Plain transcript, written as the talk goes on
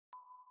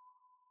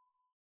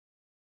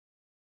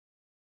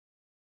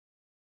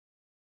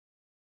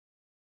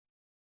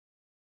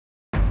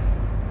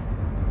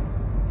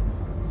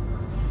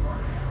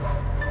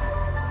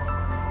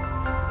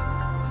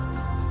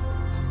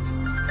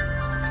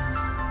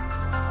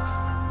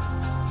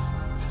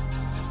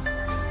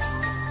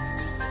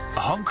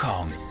Hong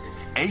Kong,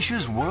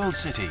 Asia's world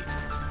city.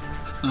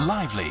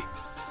 Lively,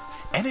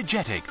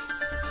 energetic,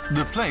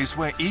 the place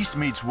where East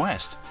meets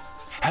West,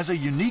 has a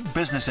unique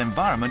business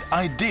environment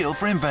ideal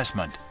for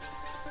investment.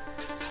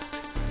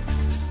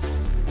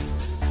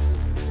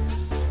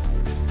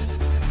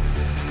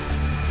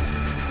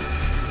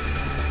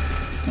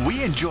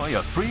 We enjoy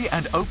a free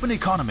and open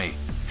economy,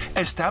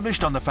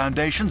 established on the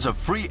foundations of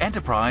free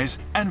enterprise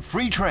and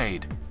free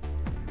trade.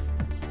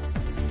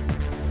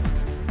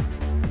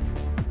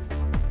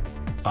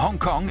 Hong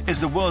Kong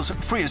is the world's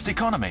freest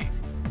economy,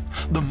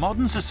 the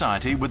modern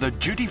society with a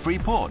duty-free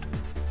port,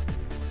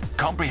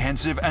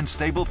 comprehensive and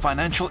stable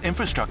financial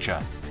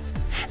infrastructure,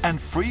 and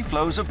free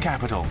flows of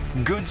capital,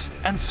 goods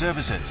and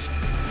services.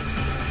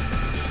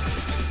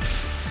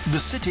 The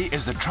city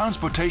is the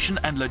transportation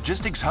and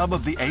logistics hub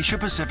of the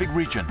Asia-Pacific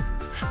region,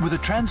 with a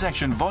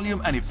transaction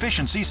volume and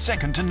efficiency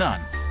second to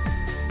none.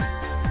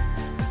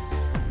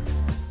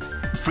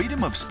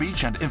 Freedom of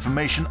speech and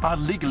information are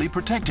legally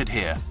protected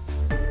here.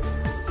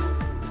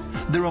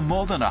 There are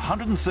more than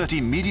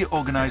 130 media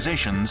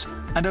organizations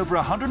and over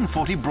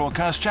 140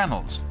 broadcast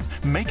channels,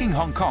 making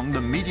Hong Kong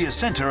the media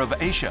center of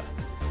Asia.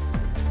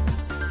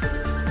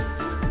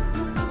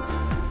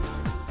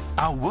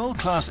 Our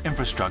world-class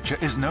infrastructure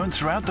is known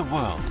throughout the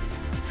world.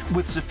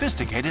 With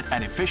sophisticated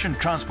and efficient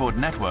transport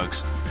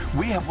networks,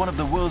 we have one of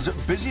the world's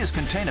busiest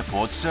container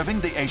ports serving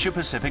the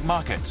Asia-Pacific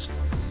markets.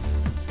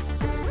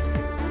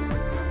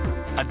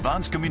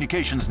 Advanced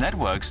communications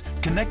networks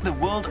connect the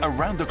world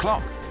around the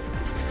clock.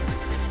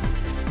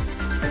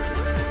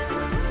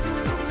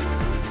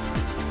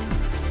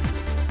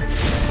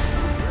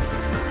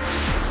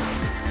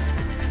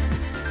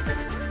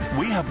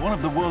 We have one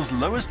of the world's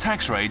lowest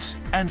tax rates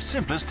and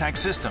simplest tax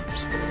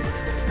systems.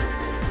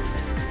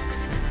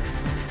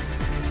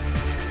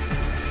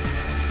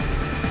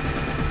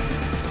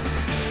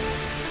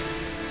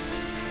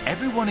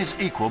 Everyone is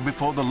equal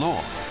before the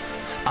law.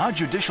 Our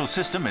judicial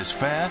system is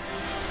fair,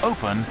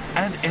 open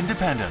and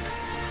independent.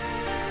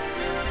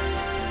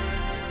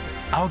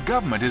 Our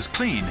government is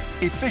clean,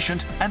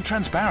 efficient and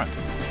transparent.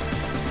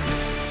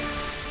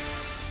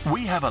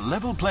 We have a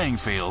level playing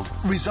field,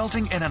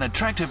 resulting in an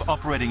attractive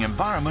operating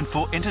environment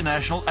for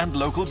international and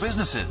local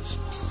businesses.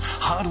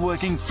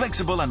 Hardworking,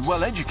 flexible and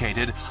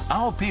well-educated,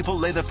 our people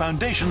lay the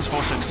foundations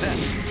for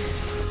success.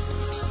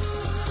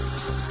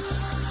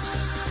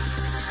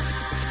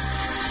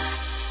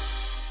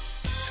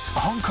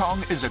 Hong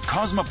Kong is a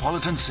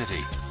cosmopolitan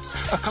city,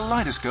 a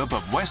kaleidoscope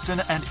of Western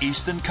and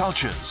Eastern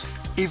cultures,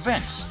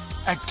 events,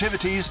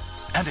 activities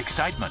and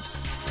excitement.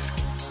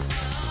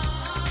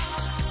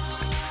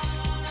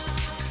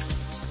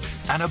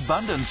 An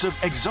abundance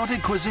of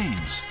exotic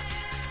cuisines,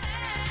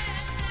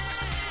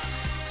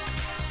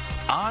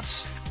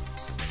 arts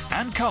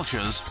and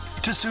cultures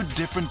to suit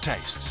different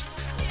tastes.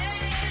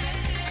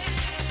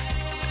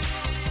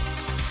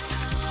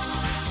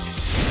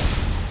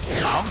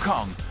 Hong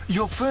Kong,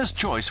 your first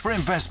choice for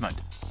investment.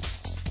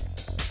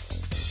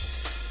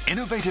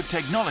 Innovative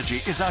technology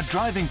is our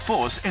driving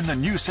force in the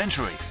new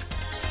century.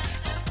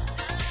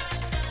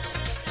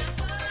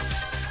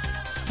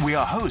 We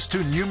are host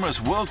to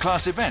numerous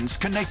world-class events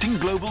connecting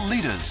global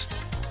leaders.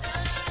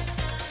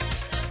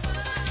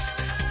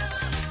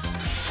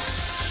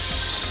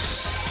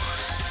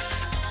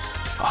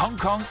 Hong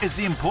Kong is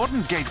the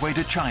important gateway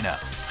to China,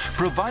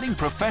 providing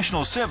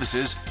professional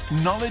services,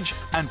 knowledge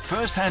and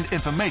first-hand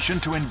information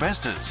to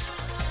investors.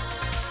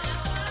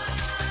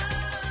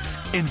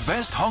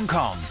 Invest Hong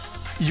Kong,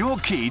 your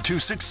key to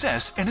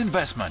success in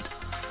investment.